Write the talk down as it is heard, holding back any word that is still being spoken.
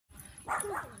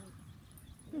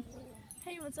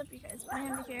Hey, what's up, you guys?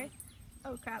 Amanda here.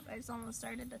 Oh crap, I just almost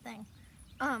started the thing.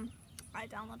 I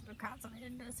downloaded the crap, and I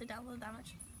didn't notice I downloaded that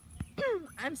much.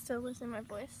 I'm still losing my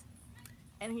voice,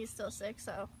 and he's still sick,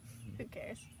 so who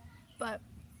cares? But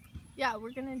yeah,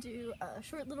 we're gonna do a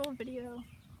short little video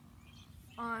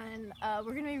on,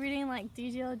 we're gonna be reading like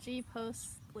Ddlg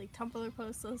posts, like Tumblr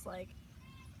posts, those like,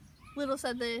 Little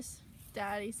said this,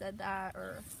 Daddy said that,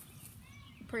 or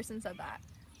person said that.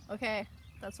 Okay,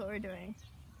 that's what we're doing.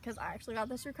 Because I actually got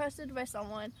this requested by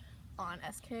someone on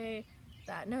SK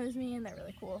that knows me and they're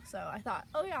really cool. So I thought,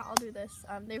 oh yeah, I'll do this.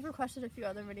 They've requested a few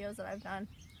other videos that I've done.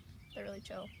 They're really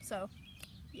chill. So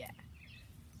yeah.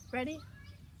 Ready?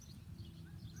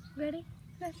 Ready?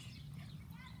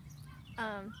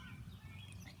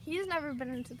 He's never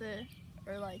been into the,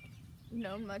 or like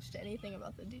known much to anything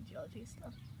about the Ddlg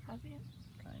stuff. Have you?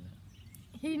 Kinda.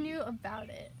 He knew about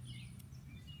it,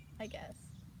 I guess.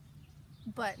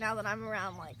 But now that I'm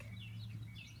around, like,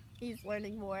 he's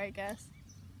learning more, I guess.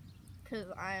 Because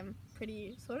I'm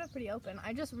sort of pretty open.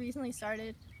 I just recently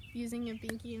started using a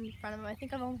binky in front of him. I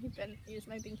think I've only used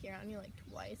my binky around you like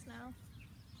twice now.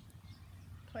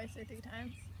 Twice or 3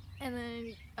 times. And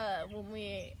then when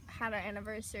we had our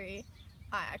anniversary,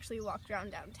 I actually walked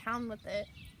around downtown with it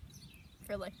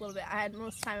for like a little bit.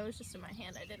 Most of the time it was just in my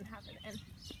hand. I didn't have it in.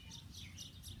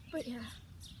 But yeah.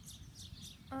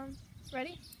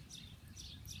 Ready?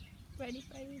 Ready.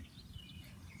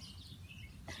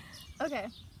 Okay,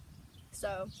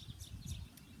 so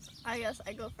I guess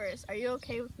I go first. Are you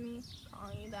okay with me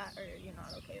calling you that, or are you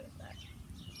not okay with that?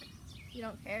 You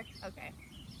don't care? Okay.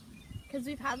 Because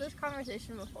we've had this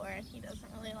conversation before, and he doesn't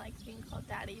really like being called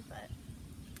daddy, but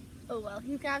oh well.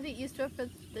 You can have to get used to it for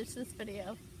this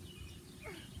video.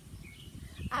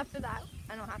 After that,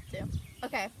 I don't have to.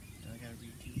 Okay. Do I gotta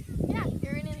read you? Yeah,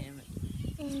 you're reading.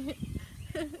 Damn it.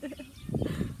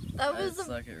 That was I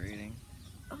suck at reading.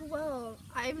 Oh well,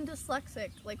 I'm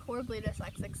dyslexic, like horribly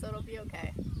dyslexic, so it'll be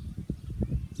okay.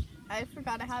 I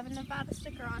forgot I have a Nevada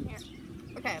sticker on here.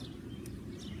 Okay,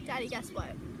 Daddy, guess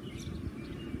what? Yes,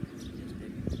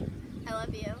 baby. I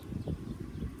love you.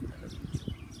 I love you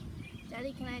too.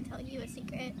 Daddy, can I tell you a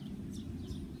secret?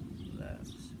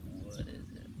 Laughs. What is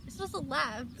it? You're supposed to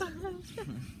laugh.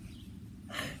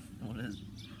 What is it?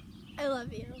 I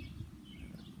love you.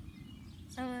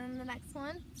 And then the next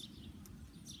one,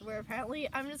 where apparently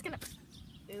I'm just gonna,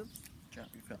 oops. Drop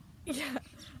your phone. Yeah,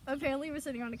 apparently we're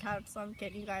sitting on the couch, so I'm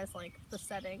getting you guys like the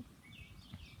setting.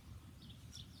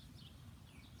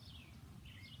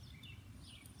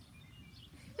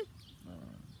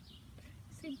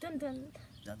 See, dun dun.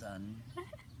 Dun dun.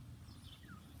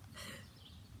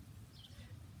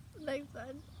 Next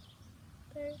one.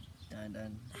 There. Dun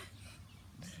dun.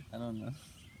 I don't know.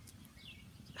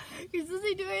 You're supposed to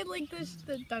be doing like this,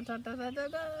 the dun dun dun dun dun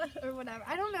dun, or whatever.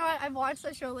 I don't know. I've watched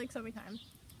that show like so many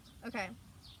times. Okay.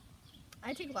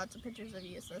 I take lots of pictures of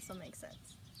you, so this will make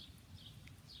sense.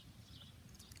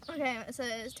 Okay, it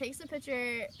says, takes a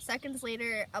picture, seconds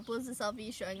later, uploads a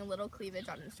selfie showing a little cleavage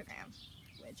on Instagram.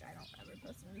 Which I don't ever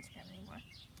post on Instagram anymore.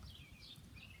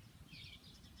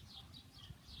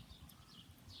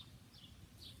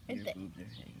 Your boobs are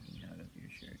hanging out of your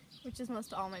shirt. Which is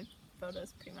most of all my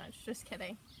photos, pretty much. Just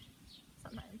kidding.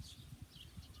 Sometimes.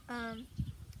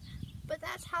 But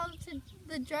that's how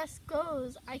the dress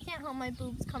goes. I can't help my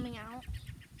boobs coming out.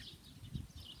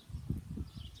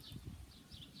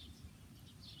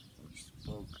 We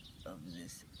spoke of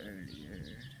this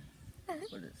earlier.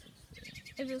 What does it say?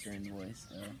 It just, Stern voice,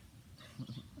 though.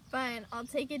 fine, I'll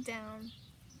take it down.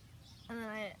 And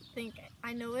then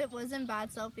I know it wasn't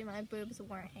bad selfie, my boobs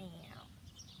weren't hanging out.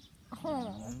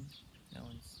 Oh. That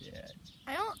one's sad.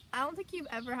 I don't think you've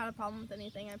ever had a problem with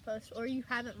anything I post, or you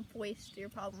haven't voiced your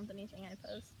problem with anything I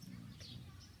post.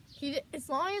 As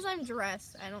long as I'm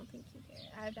dressed, I don't think you care.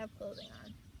 I have to have clothing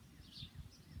on.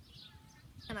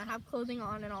 And I have clothing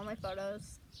on in all my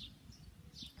photos.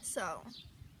 So.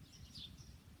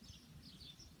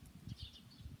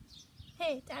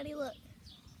 Hey, Daddy, look.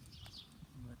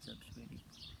 What's up, sweetie?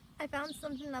 I found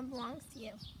something that belongs to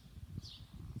you.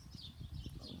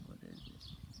 Oh, what is it?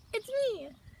 It's me!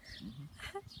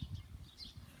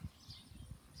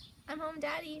 I'm home,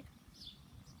 Daddy.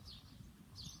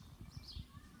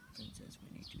 Princess,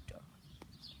 we need to talk.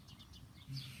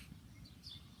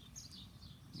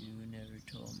 You never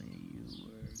told me you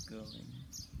were going.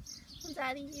 Well,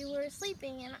 Daddy, you were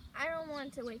sleeping and I don't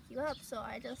want to wake you up, so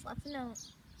I just left a note.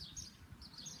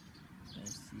 I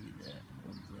see that.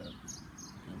 Holds up.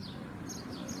 And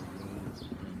rose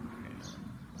and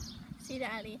crown. See,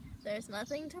 Daddy, there's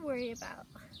nothing to worry about.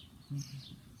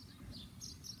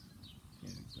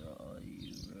 All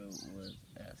you wrote was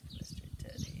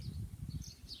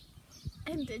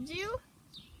And did you?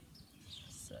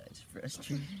 Besides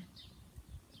frustrated.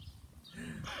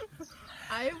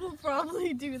 I will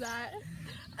probably do that.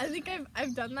 I think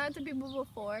I've done that to people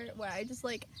before, where I just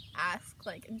like ask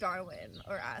like Darwin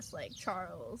or ask like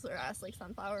Charles or ask like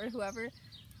Sunflower or whoever,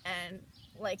 and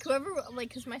like whoever, like,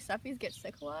 because my stuffies get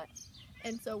sick a lot,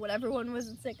 and so whatever one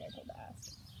wasn't sick, I told to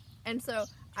ask. And so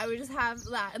I would just have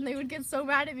that, and they would get so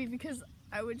mad at me because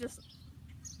I would just,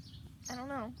 I don't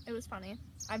know, it was funny.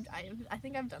 I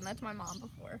think I've done that to my mom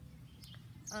before.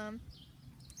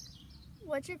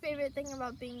 What's your favorite thing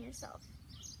about being yourself?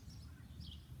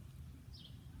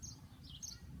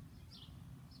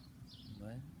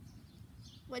 What?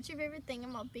 What's your favorite thing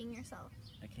about being yourself?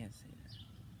 I can't say that.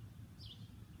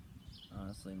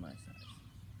 Honestly, my size.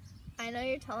 I know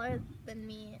you're taller than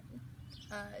me.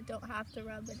 Don't have to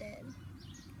rub it in.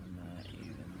 I'm not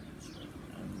even that short.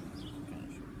 I'm kind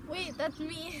of short. Wait, that's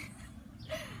me.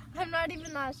 I'm not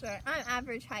even that short. I'm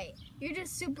average height. You're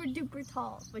just super duper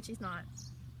tall, which he's not.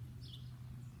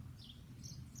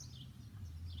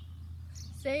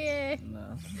 Say it.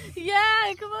 No.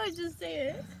 Yeah, come on, just say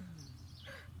it.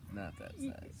 Not that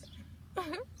size.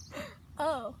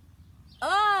 Oh.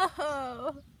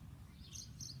 Oh.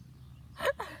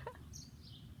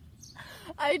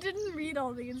 I didn't read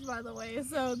all these, by the way,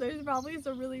 so there's probably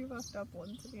some really fucked up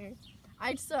ones in here.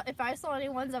 If I saw any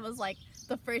ones that was like,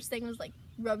 the first thing was like,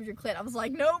 rub your clit, I was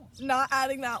like, nope, not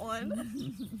adding that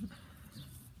one.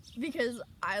 Because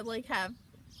I like have,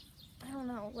 I don't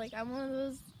know, like I'm one of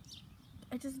those,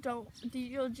 I just don't,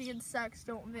 Ddlg and sex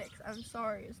don't mix. I'm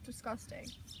sorry, it's disgusting.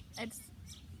 I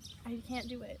can't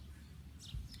do it.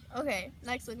 Okay,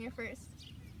 next one, you're first.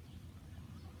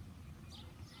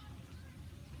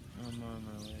 I'm on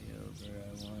my way over.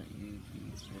 I want you to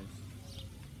just,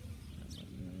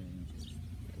 I'm just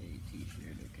a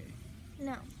t-shirt, okay?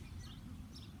 No.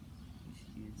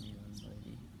 Excuse me, young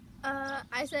lady.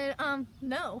 I said,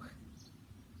 no.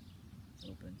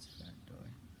 Opens front door.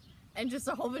 And just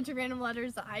a whole bunch of random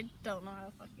letters that I don't know how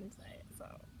to fucking say it, so.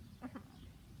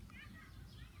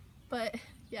 But,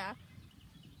 yeah.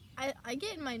 I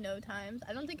get in my no times.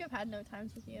 I don't think I've had no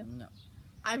times with you. No.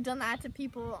 I've done that to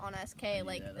people on SK,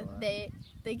 like, they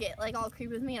get, like, all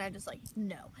creepy with me, and I just, like,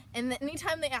 no. And then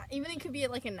anytime they, even it could be,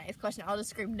 like, a nice question, I'll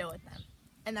just scream no at them.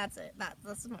 And that's it.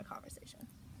 That's my conversation.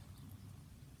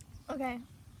 Okay.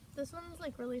 This one's,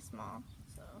 like, really small,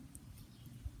 so.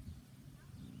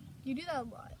 You do that a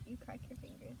lot. You crack your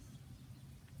fingers.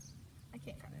 I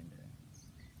can't crack.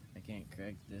 I can't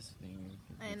crack this finger.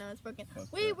 I know, it's broken.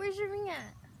 Wait, where's your ring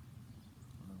at?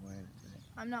 I'm wearing it today.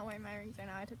 I'm not wearing my rings right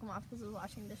now. I took them off because I was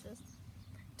washing dishes.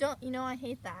 You know, I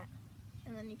hate that.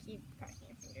 And then you keep cracking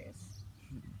your fingers.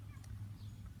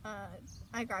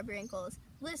 I grab your ankles.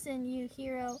 Listen, you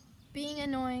hero. Being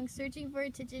annoying, searching for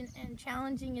attention, and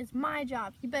challenging is my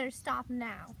job. You better stop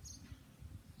now.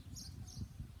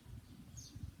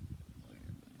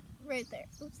 Right there.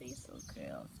 Oopsies. Okay,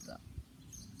 I'll stop.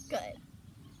 Good.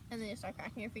 And then you start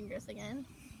cracking your fingers again.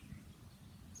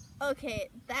 Okay,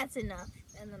 that's enough.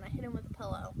 And then I hit him with a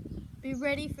pillow. Be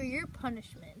ready for your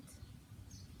punishment.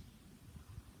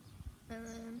 And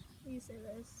then you say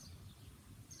this.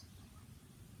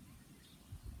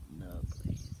 No,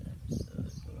 please. I'm so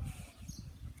adorable.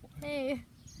 Hey,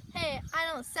 I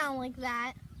don't sound like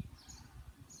that.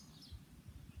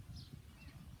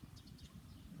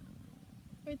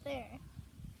 Right there.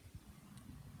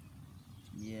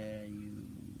 Yeah,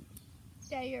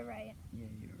 Yeah, you're right. Yeah,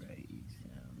 you're right. You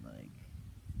sound like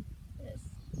This.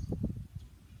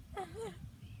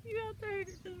 You have to read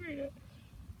it. Just read it.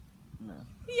 no.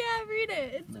 Yeah, read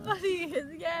it. It's No. funny.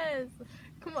 Yes.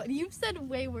 Come on. You've said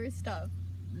way worse stuff.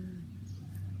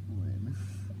 When?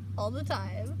 All the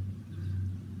time.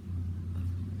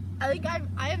 I think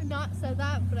I have not said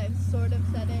that, but I've sort of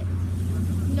said it.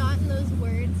 Not in those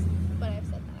words, but I've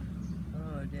said that.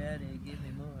 Oh, Daddy, give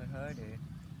me more harder.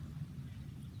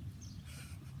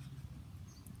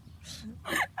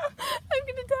 I'm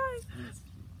gonna die.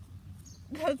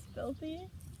 That's filthy.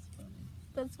 It's funny.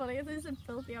 That's funny. I said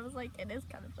filthy. I was like, it is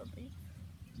kind of filthy.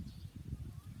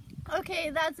 Okay,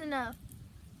 that's enough.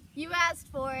 You asked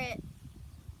for it.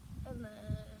 And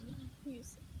then you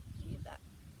that.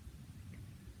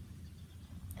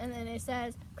 And then it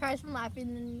says, cries from laughing,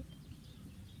 and then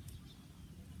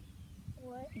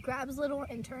what? Grabs Little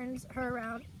and turns her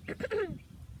around.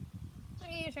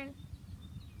 Okay, your turn.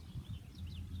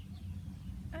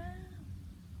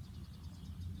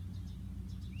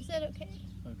 Is that okay?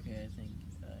 Okay, I think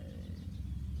I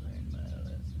learned my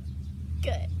lesson.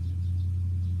 Good.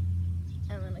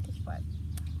 And then I kiss your butt.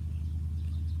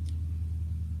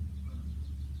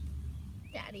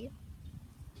 Daddy.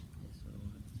 This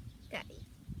one. Daddy.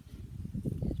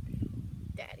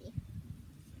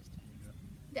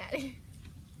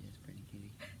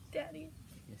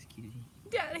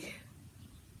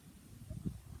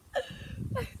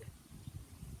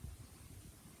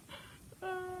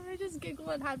 giggle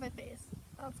and hide my face.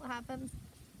 That's what happens.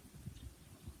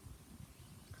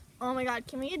 Oh my god,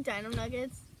 can we get dino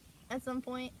nuggets at some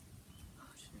point? Oh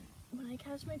shit. When I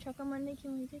catch my truck on Monday,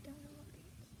 can we get dino nuggets?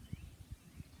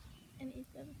 And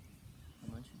eat them? How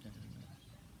much are dino nuggets?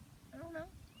 I don't know.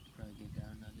 Probably get dino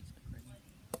nuggets like right now.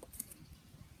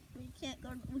 We can't go.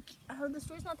 I heard the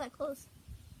store's not that close.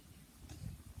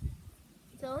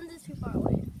 Dylan's is too far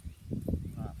away.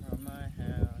 Not from my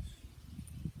house.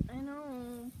 I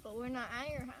know, but we're not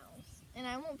at your house. And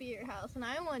I won't be at your house, and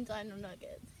I want dino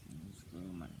nuggets.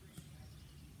 Screw my.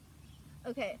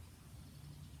 Okay.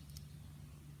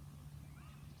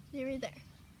 You're right there.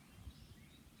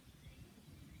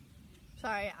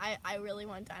 Sorry, I really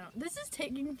want dino. This is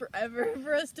taking forever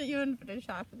for us to even finish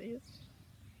half of these.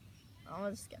 I'm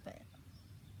gonna skip it.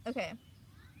 Okay.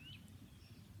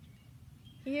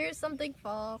 Here's something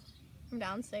fall from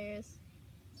downstairs.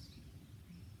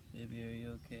 Baby, are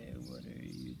you okay? What are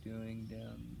you doing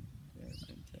down there,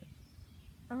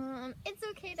 princess? It's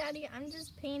okay, Daddy. I'm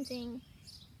just painting.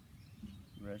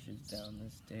 Rushes down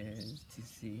the stairs to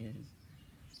see his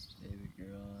baby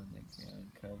girl on the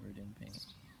ground covered in paint.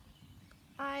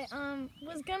 I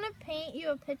was gonna paint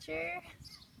you a picture.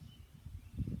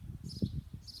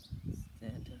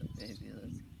 Stand up, baby.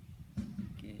 Let's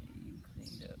get you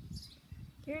cleaned up.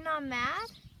 You're not mad?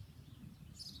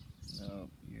 No,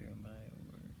 you're my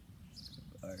work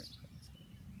of art,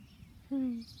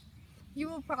 princess. You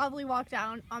will probably walk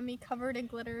down on me covered in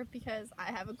glitter because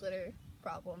I have a glitter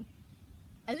problem.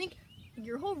 I think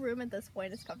your whole room at this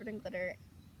point is covered in glitter,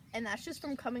 and that's just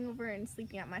from coming over and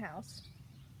sleeping at my house.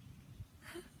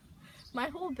 My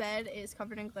whole bed is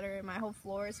covered in glitter, and my whole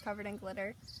floor is covered in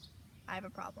glitter. I have a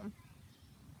problem.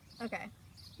 Okay,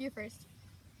 you first.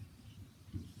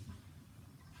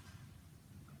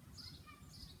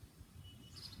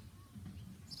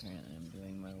 Apparently I'm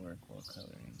doing my work while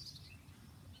coloring.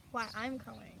 Why I'm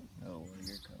coloring. Oh, well,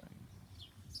 you're coloring.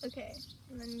 Okay,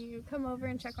 and then you come over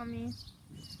and check on me.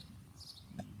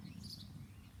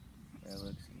 That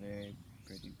looks very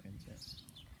pretty, princess.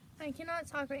 I cannot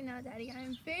talk right now, Daddy.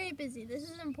 I'm very busy. This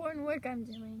is important work I'm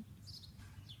doing.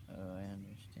 Oh, I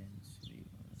understand, sweet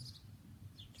one.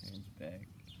 Turns back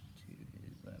to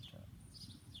his laptop.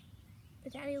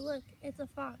 But Daddy, look, it's a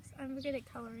fox. I'm good at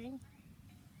coloring.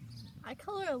 I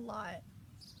color a lot.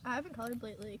 I haven't colored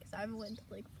lately because I haven't went to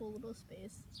like full little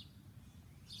space.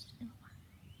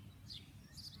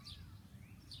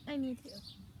 I need to,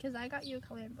 because I got you a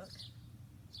coloring book.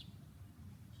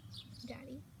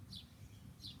 Daddy.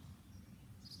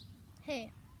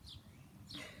 Hey.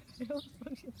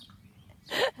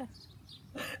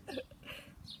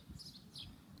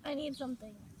 I need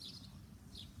something.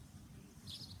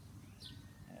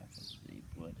 Half asleep,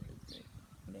 what a great day.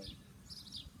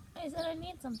 I said I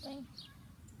need something.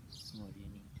 What do you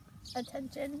need?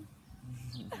 Attention.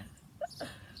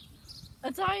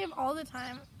 That's how I am all the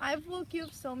time. I've woke you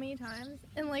up so many times,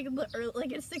 and like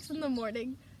at 6 in the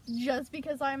morning, just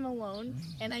because I'm alone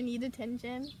and I need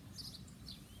attention.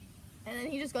 And then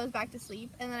he just goes back to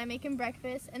sleep, and then I make him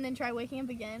breakfast, and then try waking up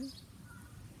again,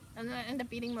 and then I end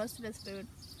up eating most of his food.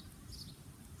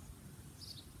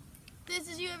 This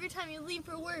is you every time you leave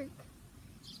for work.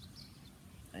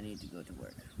 I need to go to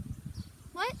work.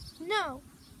 What? No,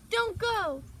 don't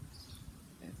go.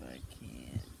 If I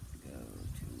can't go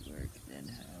to work, then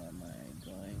how am I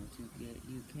going to get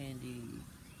you candy?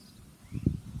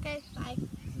 Okay, bye.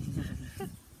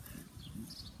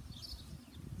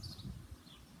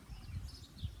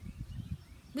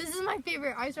 This is my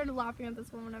favorite. I started laughing at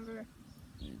this one whenever.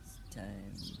 It's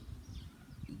time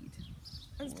to eat.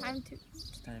 It's time to.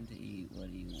 It's time to eat. What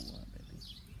do you want, baby?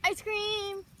 Ice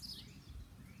cream!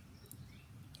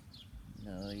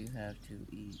 No, you have to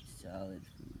eat solid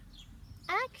food.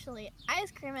 Actually,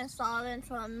 ice cream is solid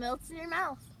until it melts in your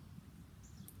mouth.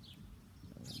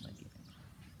 Oh my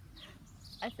god.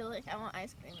 I feel like I want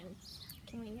ice cream, and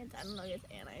can we get Ddlg nuggets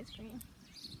and ice cream?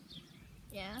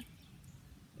 Yeah?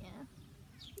 Yeah.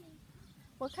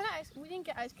 What kind of ice cream? We didn't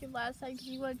get ice cream last time because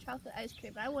you wanted chocolate ice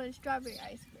cream. I wanted strawberry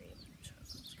ice cream.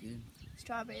 Chocolate's good.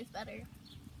 Strawberry is better.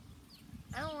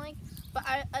 I don't like, but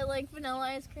I like vanilla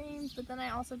ice cream, but then I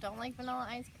also don't like vanilla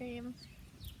ice cream.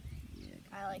 Yeah,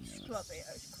 I like vanilla strawberry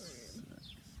ice cream. sucks.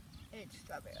 It's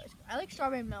strawberry ice cream. I like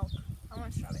strawberry milk. I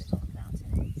want strawberry milk now too.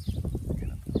 What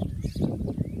kind of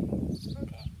princess?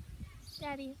 Okay.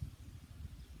 Daddy,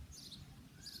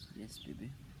 Yes, baby.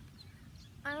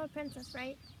 I'm a princess,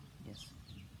 right? Yes.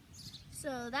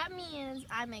 So that means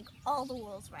I make all the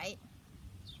rules, right?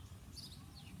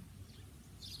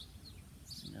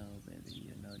 No, baby,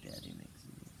 you know Daddy makes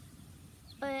the rules.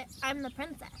 But I'm the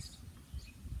princess.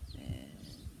 And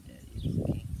Daddy is the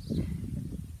king.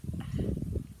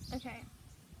 Okay.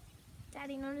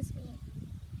 Daddy, notice me.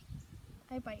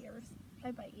 I bite yours. I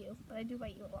bite you, but I do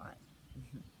bite you a lot.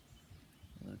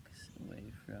 Looks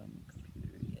away from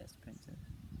computer, yes, princess.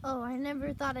 Oh, I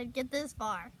never thought I'd get this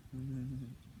far.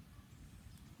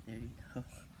 There you go.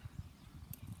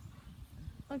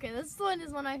 Okay, this one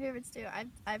is one of my favorites too.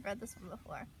 I've read this one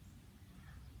before.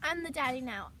 I'm the daddy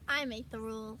now. I make the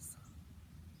rules.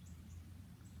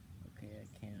 Okay, I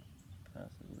can't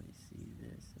possibly see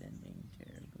this ending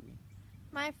terribly.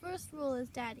 My first rule is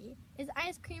daddy is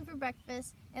ice cream for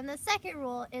breakfast, and the second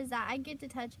rule is that I get to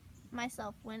touch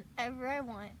myself whenever I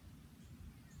want.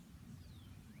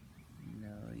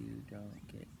 No, you don't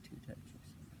get to touch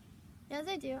yourself. Yes,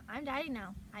 I do. I'm daddy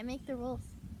now. I make the rules.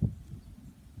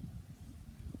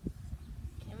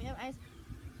 Can we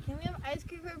have ice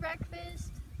cream for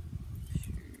breakfast?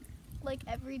 Sure. Like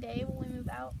every day when we move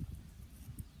out?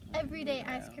 Every day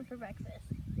ice cream for breakfast.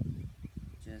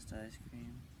 Just ice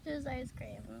cream? Just ice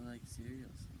cream. I like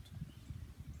cereal sometimes.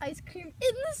 Ice cream in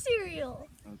the cereal.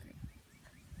 Okay.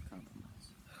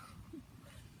 Compromise.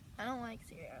 I don't like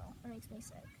cereal. It makes me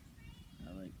sick.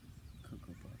 I like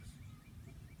Cocoa Puffs.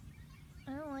 I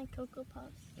don't like Cocoa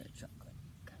Puffs. They're chocolate.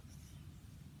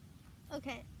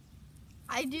 Okay.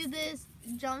 I do this,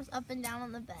 jumps up and down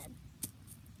on the bed.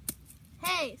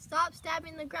 Hey, stop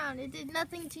stabbing the ground. It did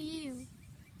nothing to you.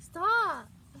 Stop.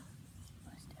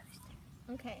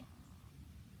 Okay.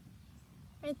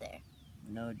 Right there.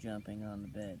 No jumping on the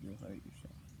bed, you'll hurt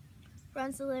yourself.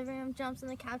 Runs to the living room, jumps on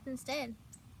the couch instead.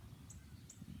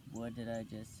 What did I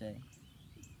just say?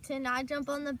 To not jump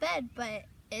on the bed, but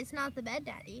it's not the bed,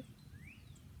 Daddy.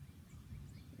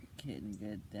 Kitten,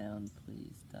 get down,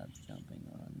 please. Stop jumping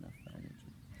on the furniture.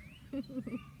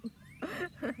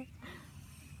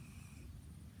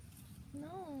 No.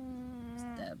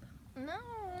 Stab.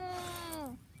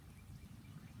 No.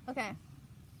 Okay.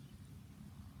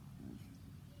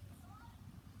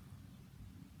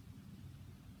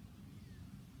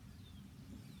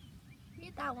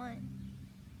 Get that one.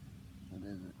 What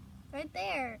is it? Right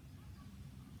there.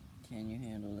 Can you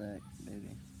handle that,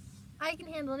 baby? I can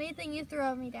handle anything you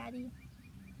throw at me, Daddy.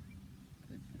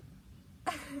 Good girl.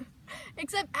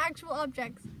 Except actual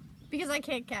objects. Because I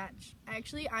can't catch.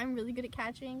 Actually, I'm really good at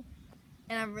catching.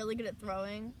 And I'm really good at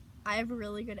throwing. I have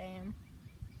really good aim.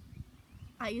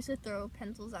 I used to throw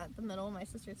pencils at the middle of my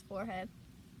sister's forehead.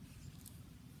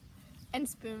 And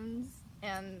spoons.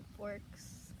 And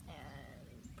forks.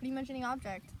 And pretty much any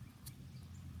object.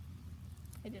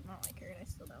 I did not like her and I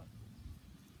still don't.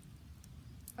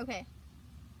 Okay.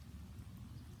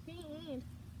 What do you need?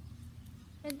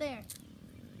 Right there.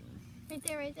 Right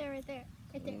there, right there, right there.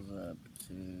 Right there. Pulls up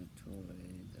to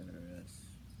Toys R Us.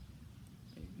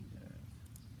 Baby R Us.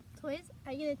 Toys?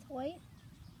 I get a toy?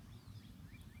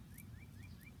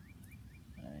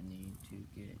 I need to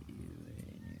get you a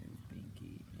new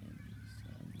binky and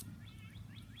some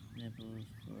nipples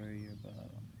for your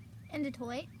bottle. And a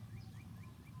toy?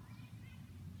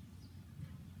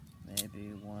 Maybe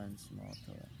one small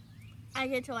toy. I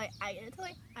get a toy. I get a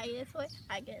toy. I get a toy.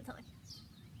 I get a toy.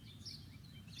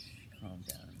 Calm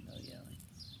down, no yelling.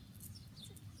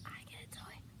 I get a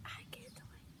toy. I get a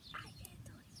toy. I get a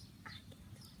toy. I get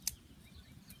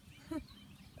a toy.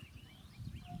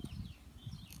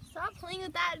 Stop playing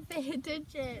with that and pay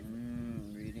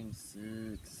attention. Reading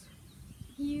sucks.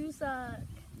 You suck.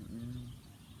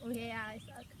 Okay, yeah, I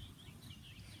suck.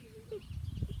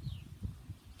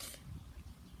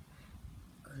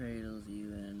 Cradles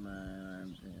you in my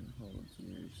arms and holds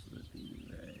your sippy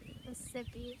right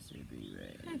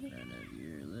in front of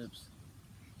your lips.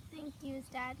 Thank you,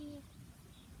 Daddy.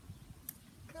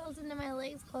 Curls into my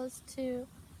legs close to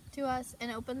us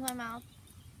and opens my mouth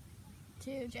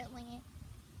to gently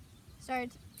start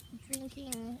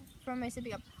drinking from my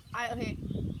sippy cup. Okay.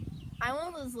 I'm one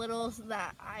of those littles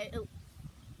that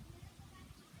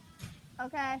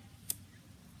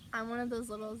I'm one of those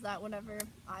littles that whenever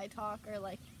I talk or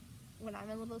like when I'm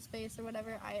in a little space or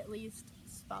whatever, I at least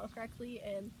spell correctly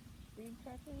and read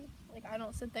correctly. Like I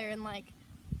don't sit there and like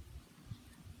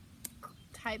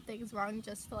type things wrong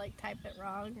just to like type it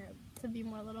wrong or to be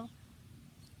more little.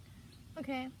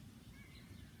 Okay.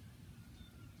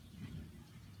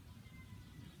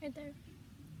 Right there.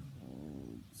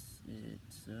 Holds it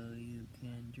so you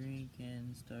can drink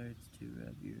and starts to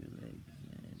rub your legs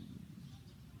and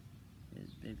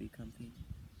is baby comfy?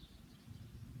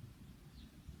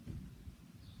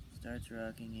 Starts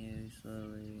rocking you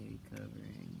slowly,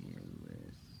 covering you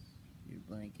with your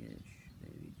blanket.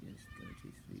 Baby, just go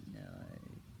to sleep now.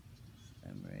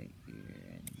 I'm right here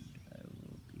and I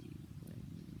will be when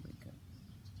you wake up.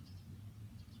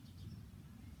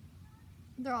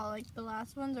 They're all like the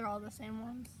last ones are all the same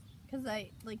ones.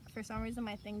 Because for some reason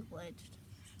my thing glitched.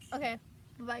 Okay,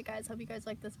 bye guys. Hope you guys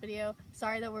liked this video.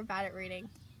 Sorry that we're bad at reading.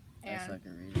 I suck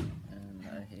at reading, and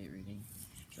I hate reading,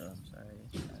 so I'm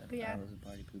sorry. Yeah. I was a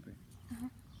party pooper.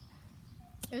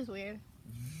 It was weird.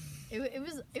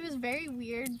 It was very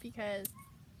weird because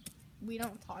we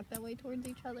don't talk that way towards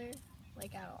each other,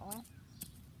 like, at all.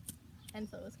 And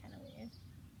so it was kind of weird.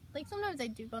 Like, sometimes I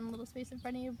do go in a little space in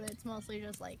front of you, but it's mostly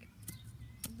just, like,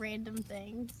 random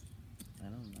things. I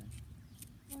don't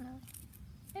mind.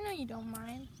 I know you don't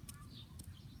mind.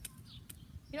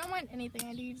 You don't mind anything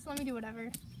I do. You just let me do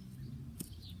whatever.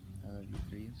 I love you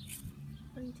for you.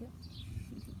 Love you too.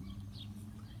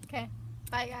 Okay.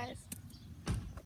 Bye, guys.